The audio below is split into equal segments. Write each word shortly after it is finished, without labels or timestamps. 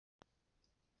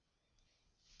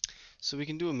So we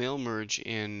can do a mail merge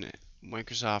in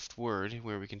Microsoft Word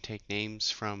where we can take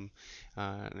names from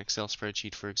an Excel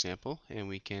spreadsheet, for example, and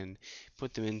we can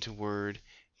put them into Word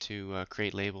to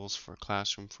create labels for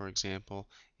Classroom, for example,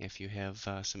 if you have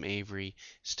some Avery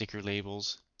sticker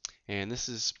labels. And this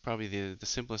is probably the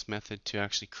simplest method to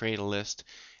actually create a list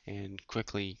and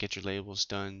quickly get your labels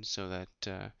done so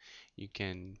that you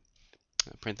can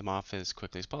print them off as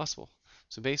quickly as possible.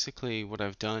 So basically what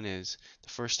I've done is the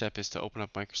first step is to open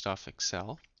up Microsoft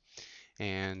Excel,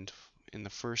 and in the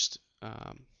first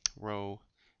row,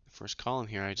 the first column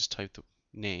here, I just type the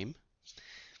name,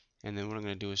 and then what I'm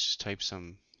going to do is just type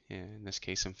some, in this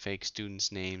case, some fake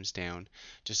students' names down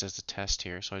just as a test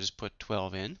here. So I just put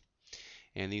 12 in,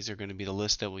 and these are going to be the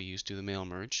list that we'll use to do the mail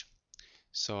merge.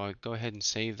 So I'll go ahead and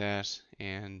save that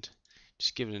and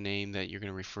just give it a name that you're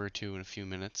going to refer to in a few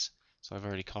minutes. So I've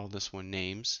already called this one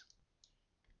names.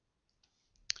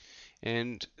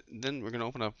 And then we're going to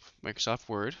open up Microsoft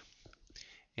Word,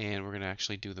 and we're going to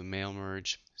actually do the mail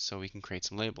merge so we can create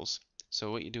some labels.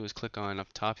 So what you do is click on up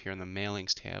top here on the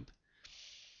Mailings tab,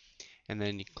 and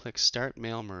then you click Start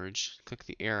Mail Merge, click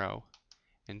the arrow,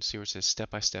 and see where it says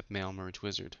Step-by-Step Mail Merge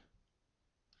Wizard.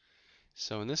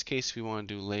 So in this case we want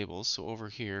to do labels, so over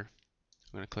here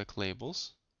I'm going to click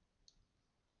Labels,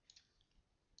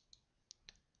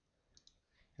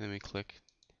 and then we click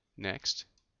Next.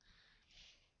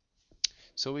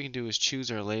 So what we can do is choose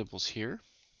our labels here.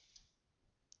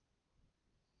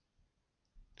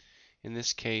 In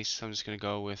this case, I'm just going to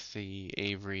go with the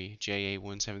Avery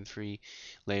JA173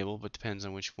 label, but depends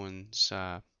on which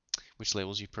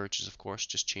labels you purchase, of course.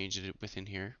 Just change it within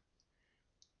here.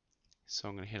 So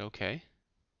I'm going to hit OK.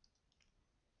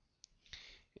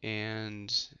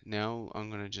 And now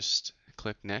I'm going to just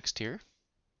click Next here.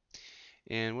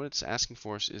 And what it's asking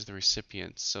for us is the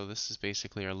recipients. So this is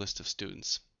basically our list of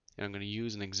students. And I'm going to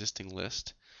use an existing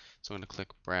list. So I'm going to click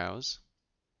Browse.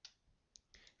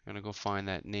 I'm going to go find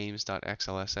that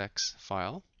names.xlsx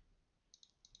file.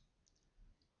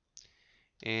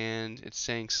 And it's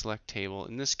saying select table.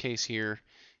 In this case here,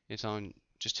 it's on,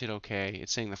 just hit OK.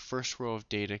 It's saying the first row of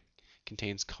data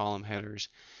contains column headers,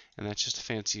 and that's just a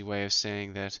fancy way of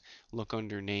saying that look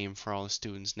under name for all the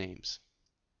students' names.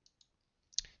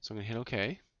 So I'm going to hit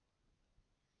OK.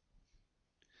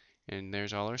 And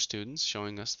there's all our students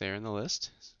showing us there in the list.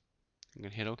 I'm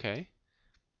going to hit OK.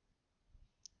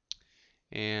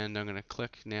 And I'm going to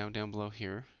click now down below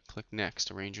here, click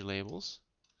Next, Arrange Your Labels.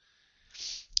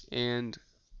 And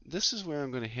this is where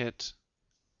I'm going to hit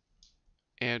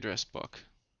Address Book.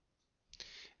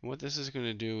 And what this is going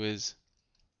to do is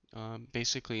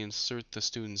basically insert the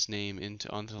student's name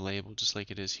onto the label just like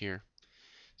it is here.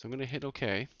 So I'm going to hit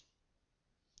OK.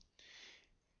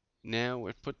 Now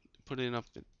we put it up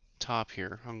at top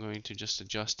here. I'm going to just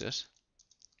adjust it.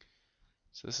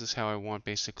 So this is how I want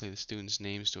basically the students'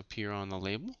 names to appear on the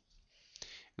label.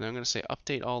 And I'm going to say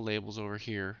update all labels over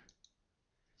here.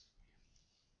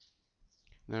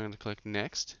 And I'm going to click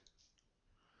next.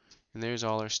 And there's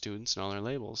all our students and all our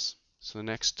labels. So the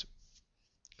next,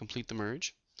 complete the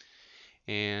merge.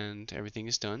 And everything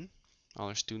is done. All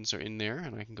our students are in there,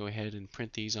 and I can go ahead and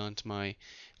print these onto my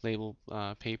label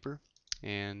paper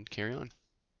and carry on.